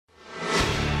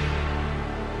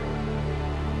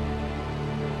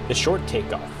The short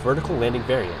takeoff, vertical landing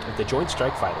variant of the Joint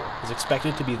Strike Fighter is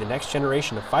expected to be the next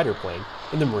generation of fighter plane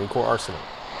in the Marine Corps arsenal.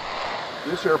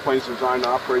 This airplane is designed to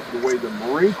operate the way the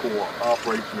Marine Corps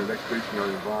operates in an expeditionary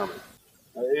environment.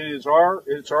 It's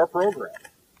our program,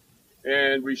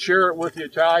 and we share it with the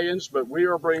Italians, but we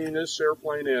are bringing this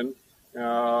airplane in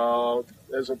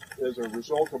as a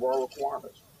result of our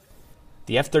requirements.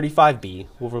 The F-35B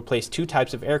will replace two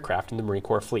types of aircraft in the Marine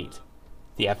Corps fleet,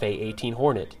 the FA-18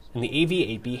 Hornet and the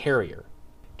AV-8B Harrier.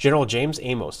 General James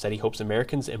Amos said he hopes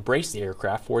Americans embrace the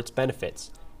aircraft for its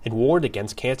benefits and warned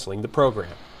against canceling the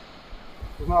program.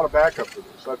 There's not a backup to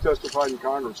this. I've testified in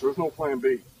Congress. There's no plan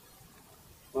B.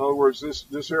 In other words,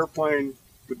 this airplane,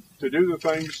 to do the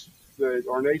things that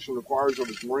our nation requires of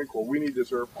its Marine Corps, we need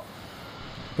this airplane.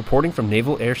 Reporting from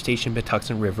Naval Air Station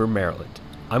Patuxent River, Maryland,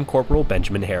 I'm Corporal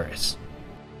Benjamin Harris.